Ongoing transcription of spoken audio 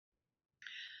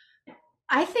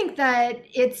I think that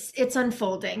it's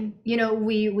unfolding. You know,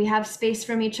 we have space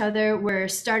from each other. We're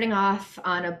starting off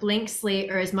on a blank slate,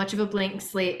 or as much of a blank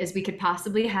slate as we could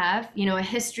possibly have. You know, a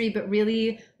history, but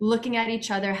really looking at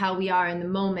each other how we are in the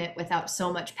moment without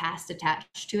so much past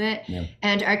attached to it. Yeah.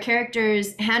 And our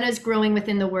characters, Hannah's growing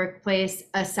within the workplace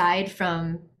aside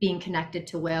from being connected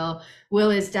to Will.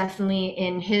 Will is definitely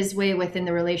in his way within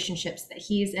the relationships that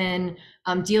he's in,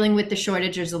 dealing with the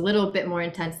shortages a little bit more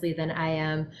intensely than I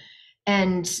am.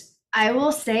 And I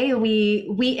will say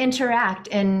we interact,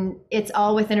 and it's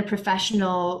all within a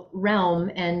professional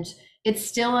realm, and it's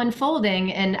still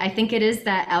unfolding. And I think it is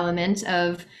that element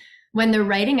of when they're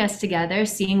writing us together,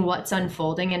 seeing what's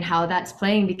unfolding and how that's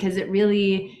playing, because it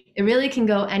really can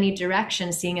go any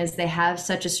direction, seeing as they have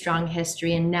such a strong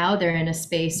history, and now they're in a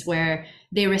space where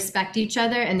they respect each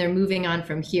other and they're moving on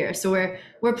from here. So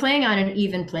we're playing on an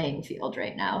even playing field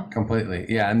right now. Completely.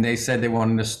 Yeah. And they said they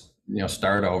wanted to,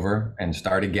 start over and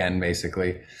start again,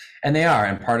 basically. And they are.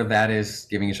 And part of that is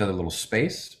giving each other a little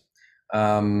space,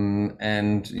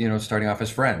 and, starting off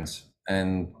as friends.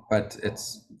 But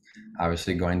it's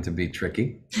obviously going to be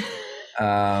tricky.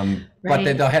 Right. But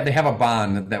they have a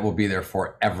bond that will be there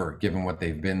forever, given what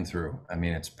they've been through. I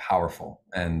mean, it's powerful.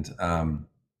 And,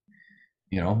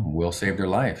 Will saved her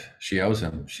life. She owes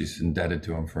him. She's indebted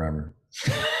to him forever.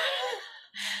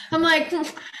 I'm like,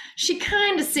 she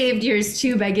kind of saved yours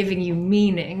too by giving you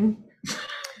meaning.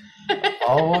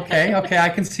 Oh, okay. I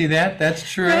can see that. That's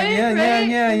true. Right?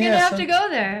 Yeah. You're gonna have to go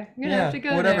there. You're gonna have to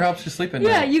go whatever there. helps you sleep at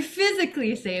Yeah, night. you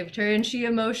physically saved her, and she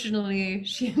emotionally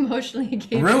gave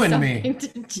Ruined her me.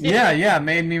 something to do. Yeah.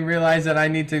 Made me realize that I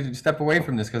need to step away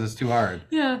from this because it's too hard.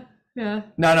 Yeah. No.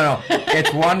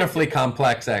 It's wonderfully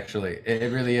complex, actually.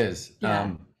 It really is.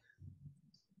 Yeah.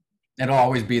 It'll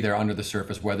always be there under the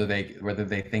surface, whether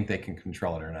they think they can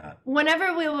control it or not.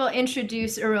 Whenever we will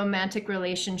introduce a romantic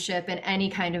relationship in any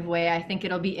kind of way, I think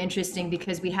it'll be interesting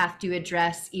because we have to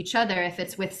address each other if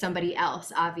it's with somebody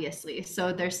else, obviously.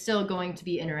 So they're still going to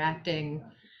be interacting.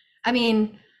 I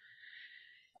mean,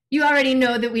 you already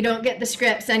know that we don't get the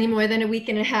scripts any more than a week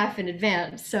and a half in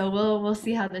advance. So we'll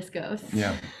see how this goes.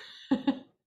 Yeah.